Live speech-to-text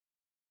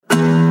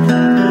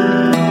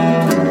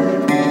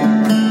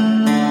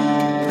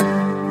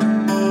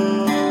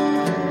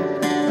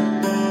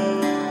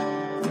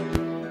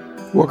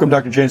Welcome,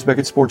 Dr. James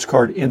Beckett, Sports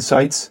Card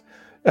Insights,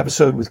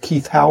 episode with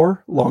Keith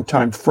Hauer,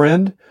 longtime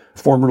friend,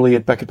 formerly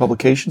at Beckett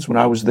Publications when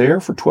I was there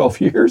for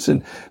 12 years,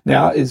 and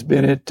now has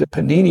been at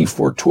Panini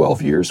for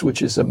 12 years,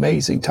 which is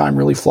amazing. Time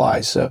really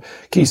flies. So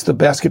Keith's the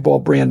basketball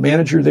brand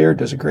manager there,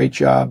 does a great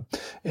job,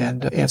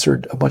 and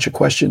answered a bunch of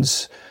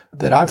questions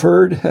that I've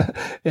heard,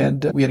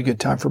 and we had a good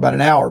time for about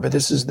an hour. But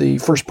this is the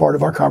first part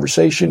of our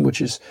conversation,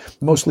 which is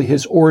mostly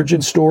his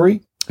origin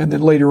story. And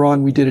then later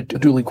on, we did a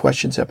dueling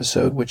questions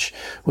episode, which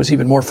was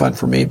even more fun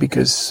for me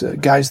because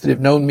guys that have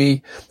known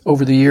me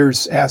over the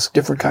years ask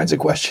different kinds of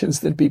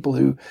questions than people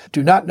who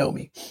do not know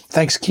me.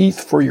 Thanks,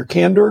 Keith, for your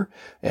candor,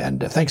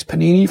 and thanks,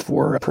 Panini,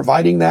 for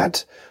providing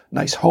that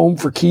nice home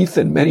for Keith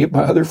and many of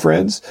my other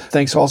friends.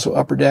 Thanks also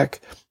Upper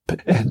Deck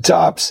and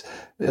Topps,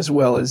 as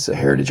well as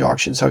Heritage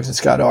Auctions, Huggins and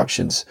Scott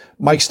Auctions,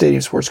 Mike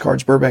Stadium Sports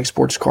Cards, Burbank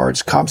Sports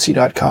Cards,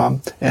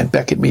 ComC.com, and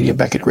Beckett Media,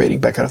 Beckett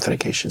Grading, Beckett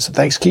Authentication. So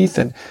thanks, Keith,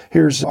 and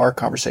here's our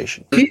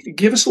conversation. Keith,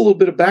 give us a little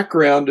bit of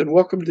background and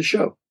welcome to the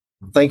show.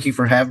 Thank you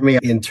for having me.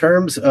 In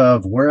terms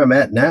of where I'm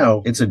at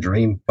now, it's a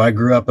dream. I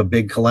grew up a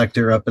big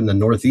collector up in the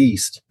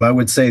Northeast. I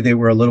would say they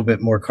were a little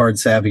bit more card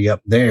savvy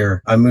up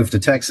there. I moved to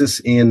Texas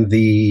in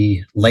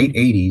the late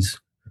 80s.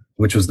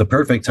 Which was the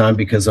perfect time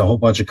because a whole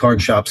bunch of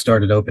card shops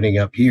started opening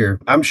up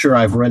here. I'm sure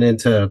I've run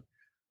into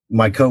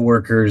my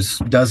coworkers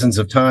dozens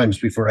of times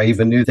before I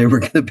even knew they were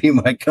going to be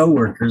my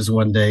coworkers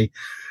one day.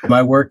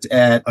 I worked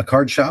at a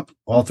card shop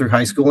all through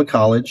high school and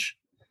college.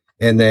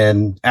 And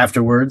then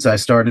afterwards, I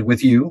started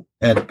with you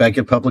at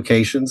Beckett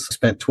Publications,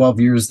 spent 12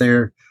 years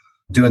there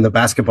doing the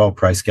basketball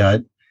price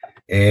guide.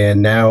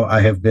 And now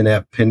I have been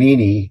at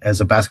Panini as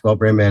a basketball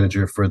brand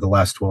manager for the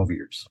last 12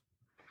 years.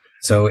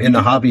 So in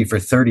the hobby for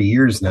 30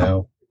 years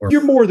now.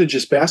 You're more than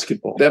just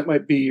basketball. That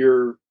might be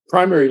your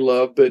primary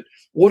love, but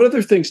what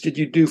other things did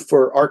you do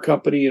for our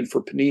company and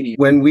for Panini?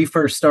 When we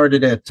first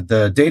started at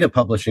the data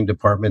publishing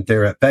department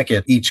there at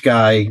Beckett, each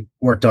guy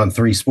worked on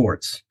 3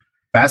 sports.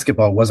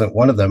 Basketball wasn't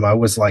one of them. I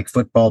was like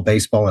football,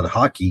 baseball, and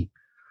hockey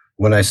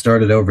when I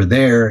started over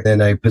there.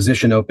 Then a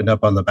position opened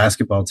up on the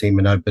basketball team,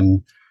 and I've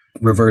been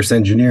reverse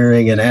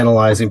engineering and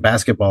analyzing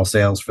basketball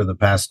sales for the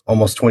past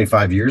almost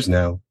 25 years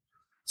now.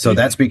 So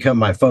that's become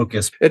my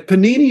focus. At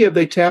Panini, have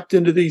they tapped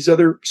into these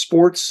other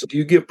sports? Do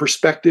you give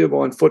perspective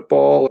on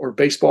football or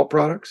baseball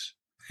products?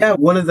 Yeah,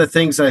 one of the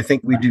things I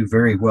think we do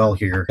very well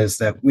here is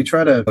that we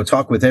try to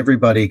talk with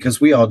everybody because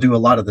we all do a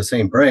lot of the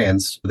same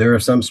brands. There are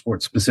some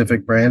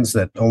sports-specific brands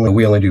that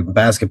we only do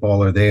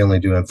basketball or they only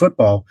do in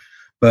football.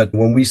 But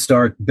when we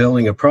start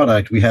building a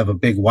product, we have a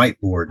big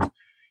whiteboard.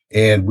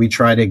 And we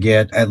try to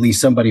get at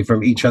least somebody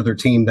from each other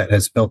team that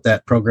has built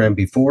that program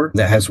before,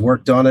 that has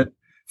worked on it.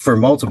 For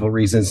multiple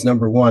reasons.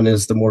 Number one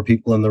is the more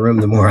people in the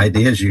room, the more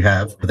ideas you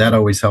have. That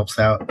always helps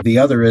out. The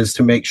other is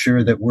to make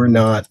sure that we're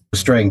not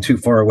straying too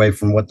far away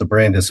from what the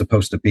brand is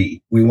supposed to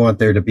be. We want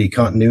there to be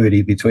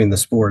continuity between the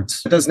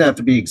sports. It doesn't have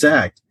to be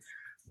exact,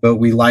 but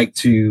we like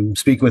to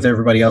speak with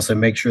everybody else and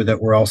make sure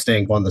that we're all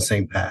staying on the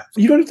same path.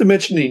 You don't have to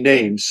mention any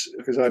names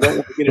because I don't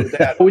want to get into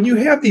that. When you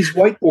have these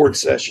whiteboard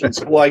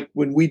sessions, like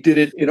when we did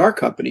it in our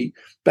company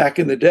back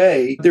in the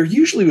day, there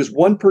usually was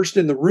one person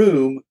in the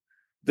room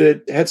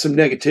that had some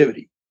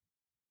negativity.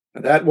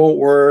 That won't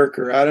work,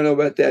 or I don't know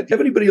about that. Do you have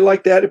anybody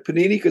like that at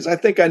Panini? Because I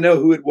think I know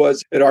who it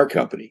was at our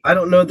company. I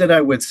don't know that I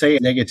would say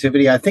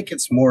negativity. I think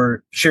it's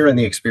more sharing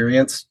the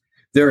experience.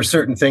 There are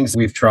certain things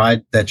we've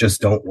tried that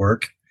just don't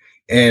work.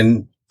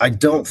 And I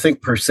don't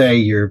think per se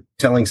you're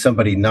telling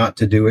somebody not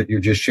to do it. You're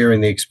just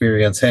sharing the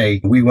experience. Hey,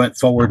 we went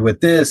forward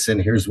with this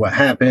and here's what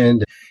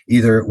happened.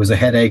 Either it was a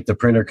headache, the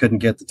printer couldn't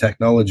get the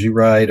technology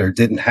right or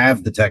didn't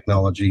have the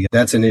technology.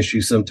 That's an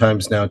issue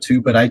sometimes now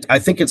too. But I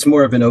think it's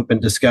more of an open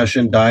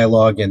discussion,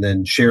 dialogue, and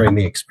then sharing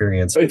the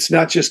experience. It's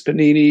not just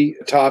Panini,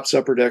 Topps,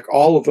 Upper Deck.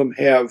 All of them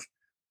have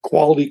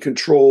quality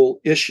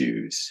control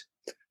issues.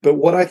 But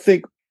what I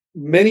think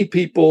many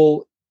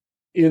people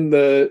in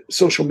the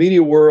social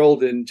media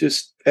world and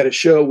just at a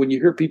show, when you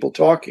hear people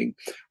talking,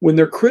 when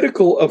they're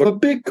critical of a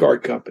big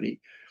card company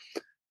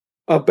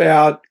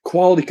about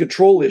quality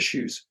control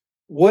issues,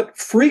 what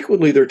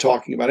frequently they're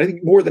talking about, I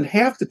think more than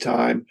half the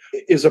time,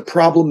 is a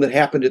problem that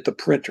happened at the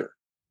printer.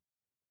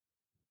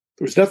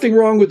 There was nothing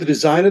wrong with the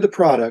design of the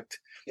product,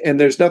 and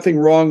there's nothing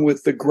wrong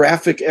with the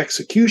graphic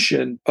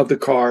execution of the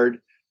card.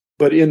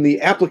 But in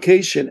the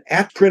application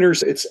at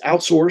printers, it's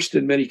outsourced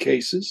in many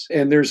cases,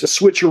 and there's a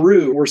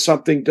switcheroo where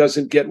something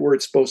doesn't get where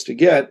it's supposed to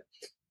get.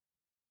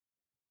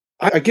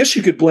 I guess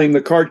you could blame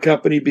the card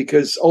company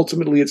because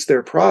ultimately it's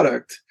their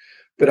product.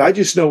 But I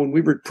just know when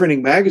we were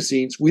printing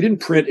magazines, we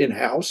didn't print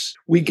in-house.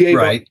 We gave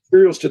our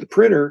materials to the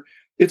printer.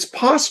 It's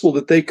possible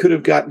that they could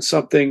have gotten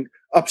something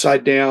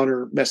upside down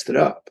or messed it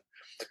up.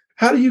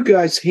 How do you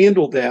guys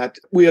handle that?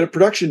 We had a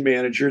production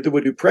manager that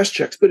would do press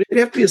checks, but it'd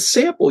have to be a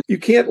sample. You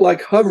can't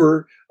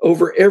hover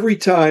over every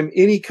time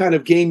any kind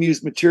of game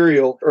used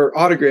material or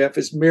autograph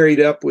is married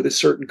up with a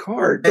certain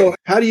card. So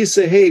how do you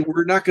say, hey,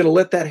 we're not going to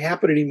let that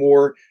happen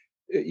anymore?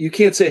 You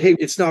can't say, hey,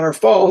 it's not our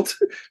fault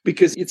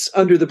because it's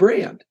under the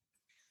brand.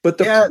 but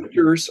the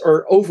printers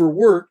are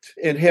overworked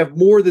and have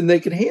more than they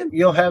can handle.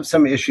 You'll have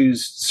some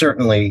issues,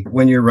 certainly,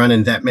 when you're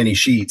running that many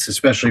sheets,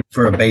 especially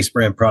for a base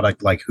brand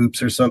product like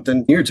Hoops or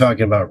something. You're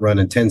talking about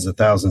running tens of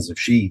thousands of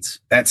sheets.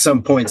 At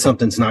some point,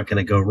 something's not going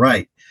to go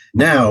right.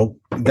 Now,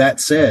 that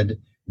said,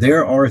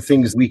 there are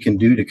things we can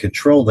do to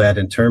control that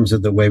in terms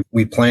of the way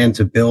we plan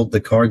to build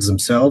the cards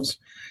themselves.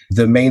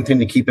 The main thing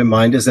to keep in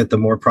mind is that the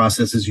more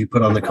processes you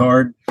put on the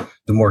card,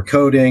 the more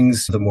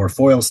coatings, the more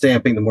foil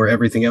stamping, the more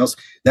everything else,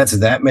 that's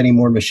that many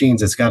more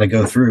machines it's got to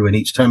go through. And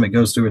each time it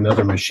goes through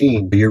another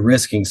machine, you're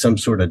risking some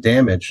sort of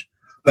damage.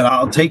 But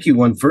I'll take you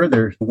one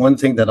further. One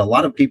thing that a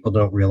lot of people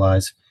don't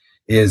realize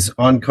is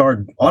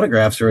on-card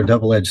autographs are a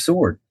double-edged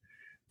sword,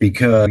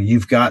 because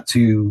you've got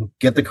to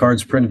get the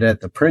cards printed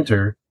at the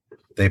printer.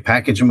 They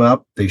package them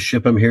up. They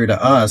ship them here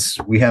to us.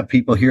 We have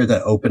people here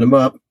that open them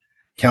up,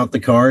 count the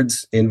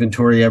cards,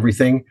 inventory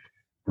everything,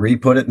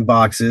 re-put it in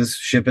boxes,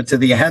 ship it to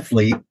the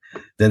athlete.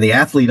 Then the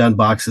athlete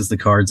unboxes the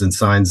cards and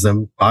signs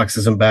them,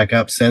 boxes them back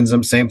up, sends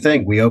them. Same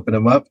thing. We open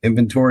them up,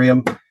 inventory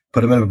them,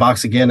 put them in a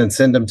box again, and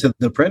send them to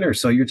the printer.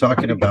 So you're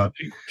talking about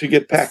to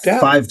get packed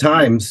out 5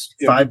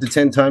 to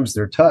 10 times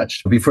they're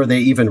touched before they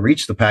even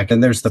reach the pack.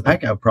 And there's the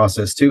pack out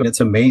process too. It's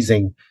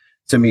amazing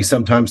to me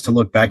sometimes to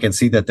look back and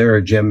see that there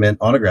are Gem Mint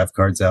autograph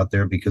cards out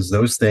there, because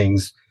those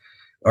things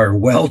are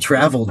well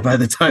traveled by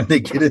the time they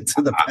get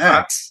into the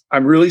packs.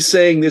 I'm really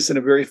saying this in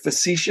a very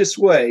facetious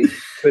way,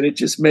 but it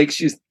just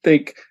makes you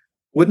think,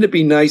 wouldn't it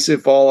be nice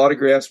if all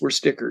autographs were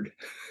stickered?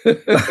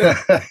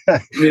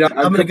 I mean,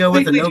 I'm going to go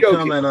with a no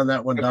comment on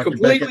that one, Dr.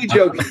 Completely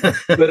joking.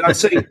 But I'm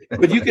saying,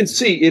 but you can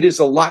see it is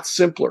a lot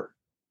simpler.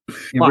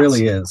 It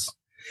really is.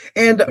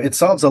 And it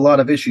solves a lot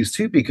of issues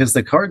too, because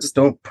the cards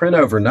don't print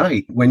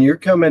overnight. When you're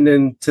coming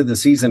into the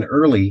season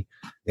early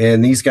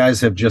and these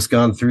guys have just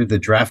gone through the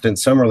draft and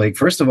summer league,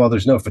 first of all,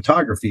 there's no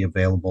photography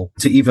available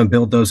to even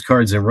build those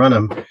cards and run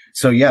them.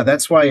 So yeah,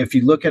 that's why if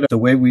you look at the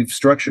way we've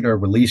structured our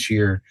release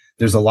year,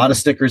 there's a lot of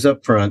stickers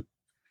up front.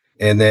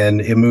 And then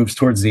it moves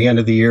towards the end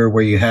of the year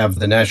where you have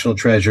the National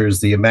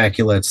Treasures, the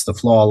Immaculates, the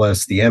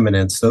Flawless, the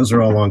Eminence. Those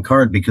are all on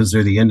card because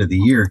they're the end of the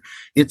year.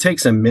 It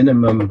takes a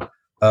minimum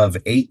of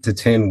 8 to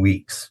 10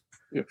 weeks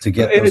to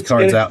get those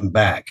cards out and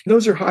back.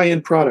 Those are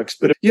high-end products,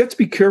 but you have to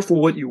be careful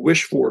what you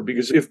wish for,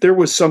 because if there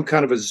was some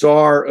kind of a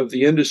czar of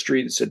the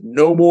industry that said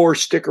no more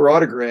sticker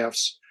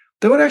autographs,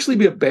 that would actually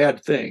be a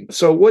bad thing.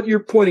 So what you're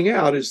pointing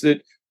out is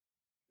that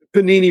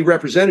Panini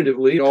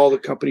representatively, all the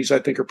companies I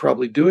think are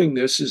probably doing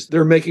this, is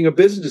they're making a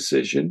business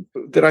decision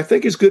that I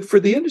think is good for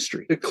the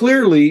industry.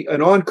 Clearly,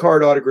 an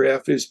on-card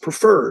autograph is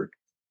preferred.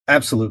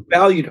 Absolutely.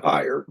 Valued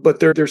higher, but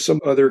there's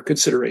some other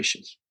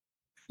considerations.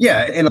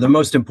 Yeah, and the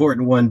most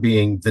important one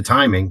being the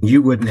timing.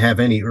 You wouldn't have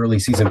any early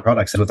season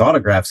products with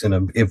autographs in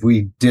them if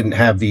we didn't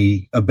have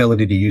the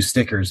ability to use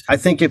stickers. I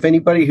think if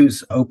anybody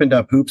who's opened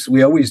up Hoops,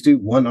 we always do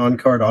one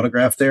on-card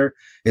autograph there.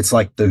 It's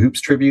like the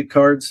Hoops tribute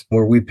cards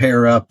where we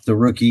pair up the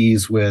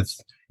rookies with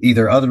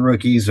either other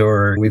rookies,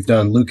 or we've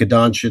done Luka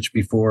Doncic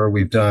before,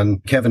 we've done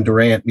Kevin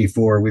Durant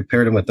before, we've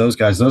paired them with those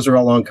guys. Those are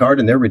all on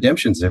card and they're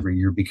redemptions every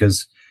year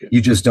because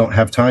you just don't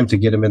have time to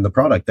get them in the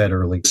product that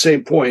early.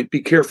 Same point. Be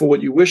careful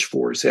what you wish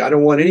for. Say, I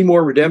don't want any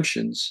more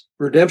redemptions.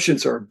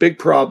 Redemptions are a big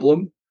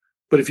problem.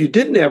 But if you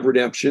didn't have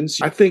redemptions,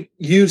 I think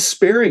use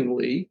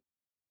sparingly,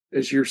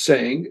 as you're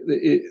saying,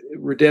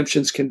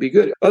 redemptions can be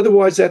good.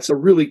 Otherwise, that's a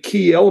really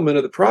key element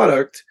of the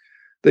product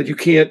that you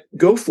can't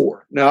go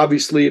for. Now,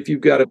 obviously, if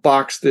you've got a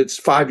box that's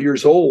 5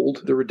 years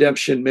old, the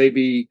redemption may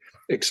be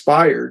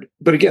expired.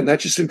 But again, that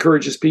just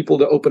encourages people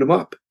to open them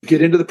up,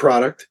 get into the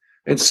product,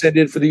 and send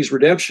in for these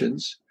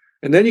redemptions.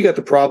 And then you got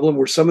the problem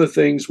where some of the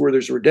things where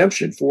there's a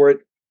redemption for it,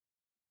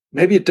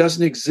 maybe it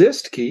doesn't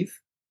exist, Keith.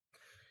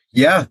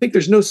 Yeah. I think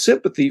there's no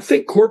sympathy.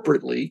 Think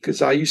corporately,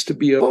 because I used to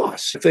be a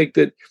boss. I think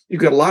that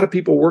you've got a lot of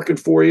people working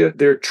for you.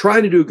 They're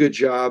trying to do a good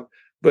job,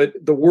 but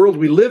the world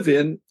we live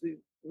in,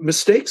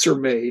 mistakes are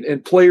made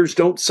and players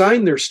don't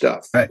sign their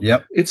stuff.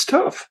 Yep. It's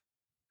tough.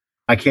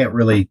 I can't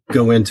really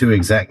go into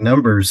exact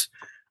numbers,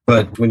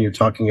 but when you're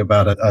talking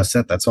about a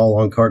set that's all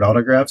on card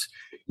autographs,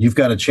 you've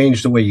got to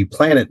change the way you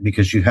plan it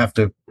because you have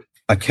to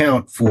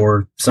account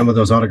for some of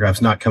those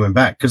autographs not coming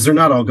back because they're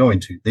not all going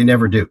to. They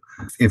never do.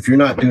 If you're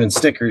not doing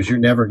stickers, you're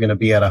never going to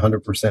be at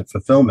 100%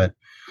 fulfillment.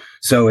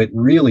 So it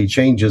really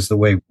changes the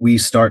way we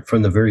start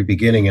from the very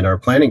beginning in our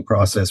planning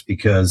process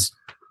because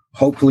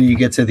hopefully you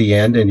get to the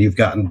end and you've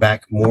gotten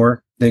back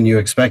more than you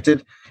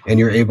expected and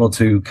you're able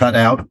to cut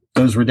out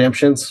those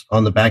redemptions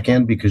on the back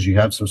end because you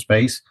have some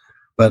space.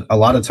 But a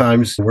lot of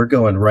times we're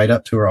going right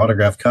up to our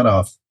autograph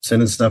cutoff,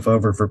 sending stuff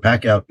over for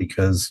pack out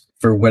because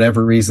for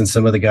whatever reason,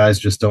 some of the guys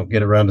just don't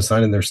get around to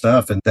signing their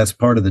stuff. And that's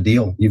part of the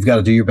deal. You've got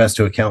to do your best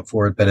to account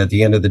for it. But at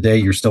the end of the day,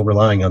 you're still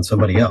relying on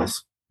somebody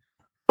else.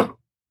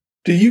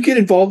 Do you get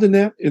involved in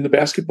that in the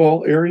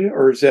basketball area,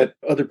 or is that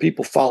other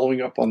people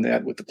following up on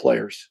that with the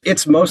players?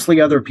 It's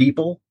mostly other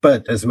people.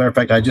 But as a matter of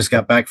fact, I just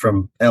got back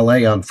from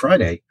LA on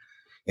Friday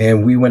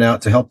and we went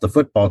out to help the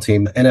football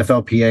team. The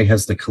NFLPA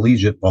has the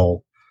Collegiate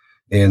Bowl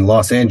in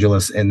Los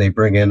Angeles, and they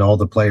bring in all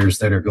the players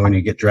that are going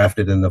to get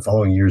drafted in the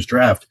following year's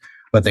draft.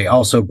 but they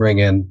also bring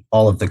in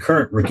all of the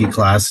current rookie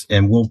class,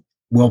 and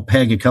we'll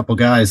peg a couple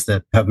guys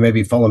that have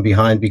maybe fallen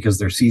behind because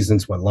their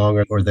seasons went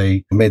longer or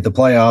they made the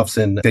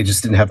playoffs and they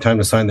just didn't have time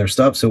to sign their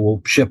stuff. So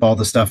we'll ship all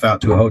the stuff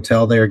out to a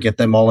hotel there, get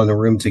them all in a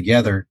room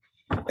together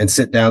and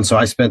sit down. So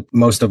I spent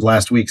most of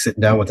last week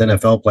sitting down with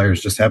NFL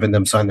players, just having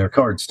them sign their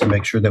cards to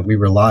make sure that we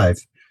were live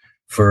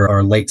for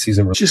our late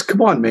season. Just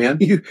come on, man.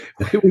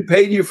 We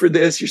paid you for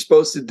this. You're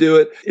supposed to do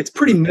it. It's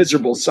pretty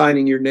miserable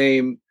signing your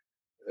name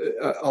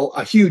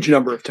a huge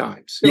number of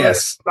times.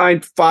 Yes.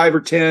 Signed 5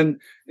 or 10.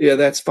 Yeah,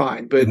 that's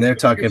fine. But and they're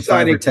talking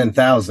 5 or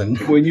 10,000.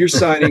 When you're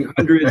signing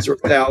hundreds or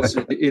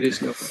thousands, it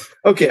is no.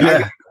 Okay.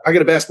 Yeah. I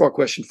got a basketball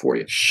question for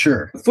you.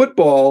 Sure.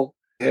 Football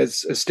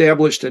has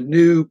established a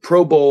new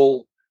Pro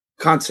Bowl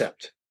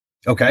concept.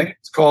 Okay.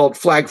 It's called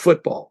flag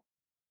football.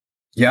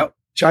 Yep.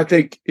 Which I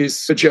think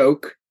is a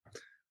joke.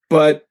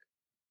 But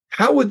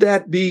how would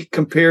that be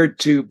compared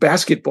to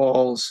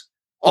basketball's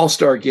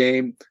All-Star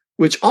game,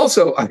 which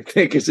also I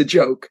think is a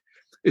joke?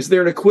 Is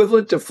there an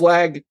equivalent to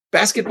flag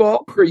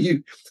basketball,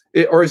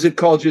 or is it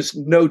called just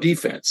no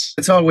defense?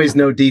 It's always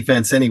no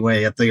defense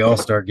anyway at the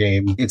All-Star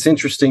game. It's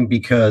interesting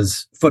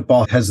because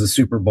football has the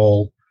Super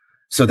Bowl,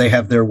 so they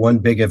have their one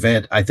big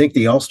event. I think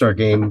the All-Star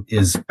game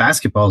is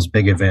basketball's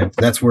big event.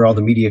 That's where all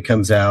the media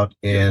comes out.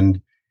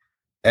 And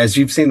as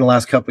you've seen the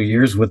last couple of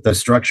years with the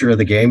structure of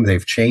the game,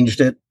 they've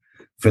changed it.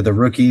 For the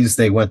rookies,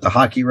 they went the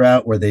hockey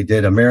route where they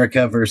did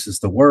America versus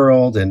the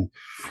world. And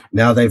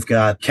now they've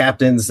got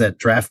captains that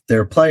draft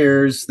their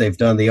players. They've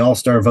done the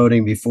all-star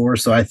voting before.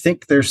 So I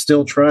think they're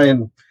still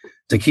trying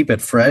to keep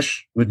it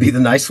fresh, would be the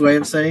nice way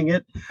of saying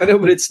it. I know,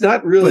 but it's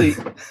not really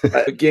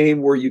a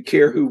game where you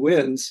care who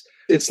wins.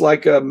 It's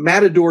like a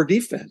matador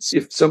defense.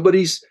 If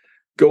somebody's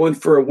going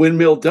for a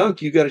windmill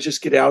dunk, you got to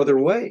just get out of their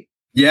way.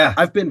 Yeah,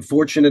 I've been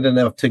fortunate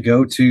enough to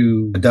go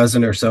to a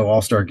dozen or so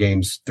all-star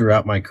games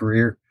throughout my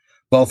career,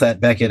 both at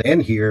Beckett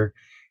and here.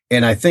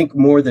 And I think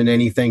more than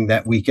anything,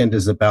 that weekend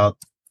is about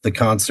the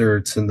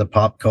concerts and the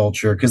pop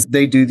culture, because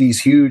they do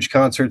these huge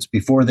concerts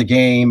before the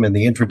game and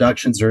the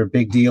introductions are a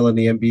big deal in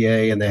the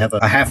NBA and they have a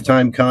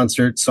halftime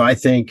concert. So I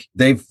think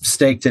they've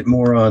staked it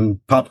more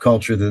on pop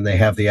culture than they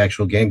have the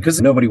actual game,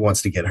 because nobody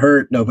wants to get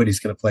hurt. Nobody's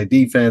going to play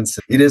defense.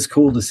 It is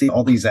cool to see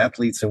all these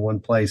athletes in one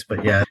place,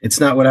 but yeah, it's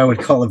not what I would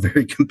call a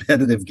very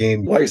competitive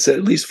game. Like I said,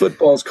 at least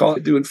football's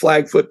doing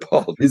flag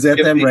football. Is that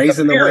them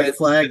raising the white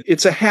flag?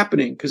 It's a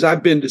happening, because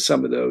I've been to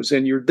some of those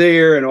and you're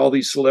there and all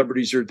these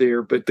celebrities are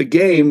there, but the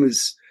game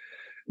is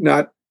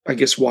not, I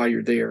guess, why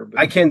you're there. But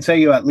I can tell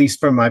you, at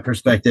least from my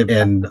perspective,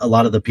 and a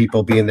lot of the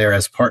people being there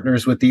as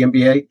partners with the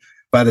NBA,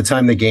 by the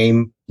time the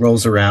game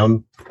rolls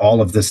around,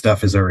 all of this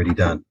stuff is already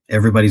done.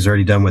 Everybody's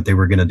already done what they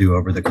were going to do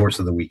over the course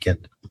of the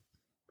weekend.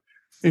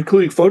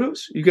 Including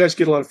photos? You guys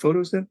get a lot of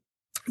photos then?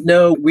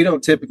 No, we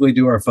don't typically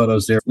do our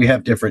photos there. We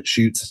have different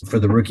shoots for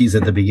the rookies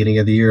at the beginning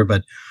of the year,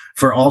 but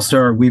for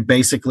All-Star, we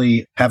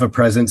basically have a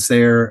presence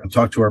there,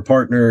 talk to our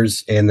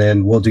partners, and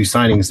then we'll do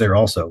signings there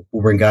also.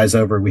 We'll bring guys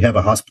over. We have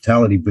a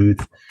hospitality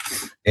booth,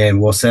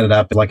 and we'll set it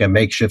up like a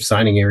makeshift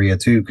signing area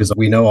too, because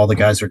we know all the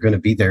guys are going to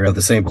be there at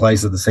the same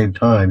place at the same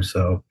time.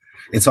 So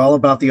it's all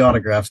about the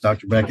autographs,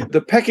 Dr. Beckett.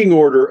 The pecking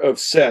order of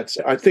sets,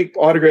 I think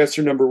autographs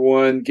are number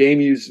 1,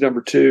 game use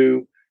number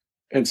 2,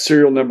 and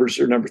serial numbers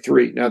are number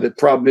 3. Now, the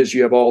problem is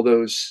you have all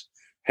those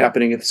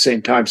happening at the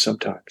same time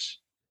sometimes.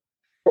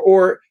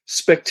 Or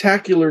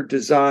spectacular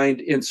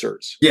designed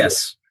inserts.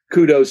 Yes.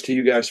 Kudos to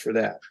you guys for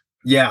that.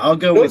 Yeah, I'll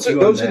go with you on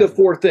that. Those are the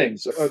 4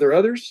 things. Are there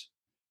others?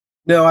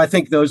 No, I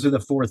think those are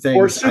the 4 things.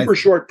 Or super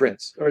short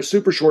prints. Or a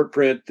super short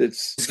print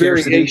that's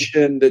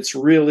variation that's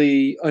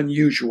really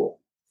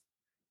unusual.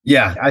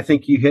 Yeah, I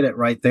think you hit it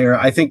right there.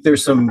 I think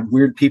there's some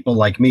weird people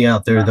like me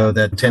out there, though,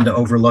 that tend to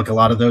overlook a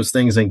lot of those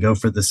things and go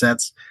for the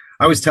sets.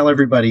 I always tell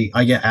everybody,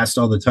 I get asked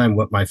all the time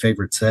what my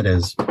favorite set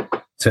is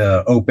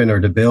to open or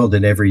to build,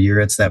 and every year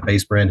it's that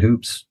base brand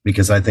hoops,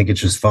 because I think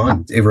it's just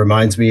fun. It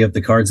reminds me of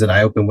the cards that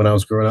I opened when I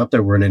was growing up.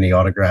 There weren't any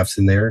autographs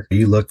in there.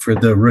 You look for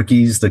the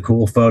rookies, the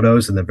cool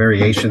photos, and the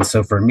variations.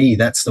 So for me,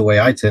 that's the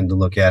way I tend to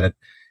look at it.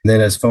 And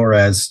then as far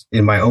as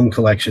in my own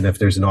collection, if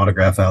there's an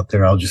autograph out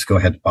there, I'll just go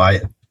ahead and buy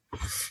it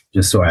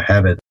just so I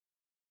have it.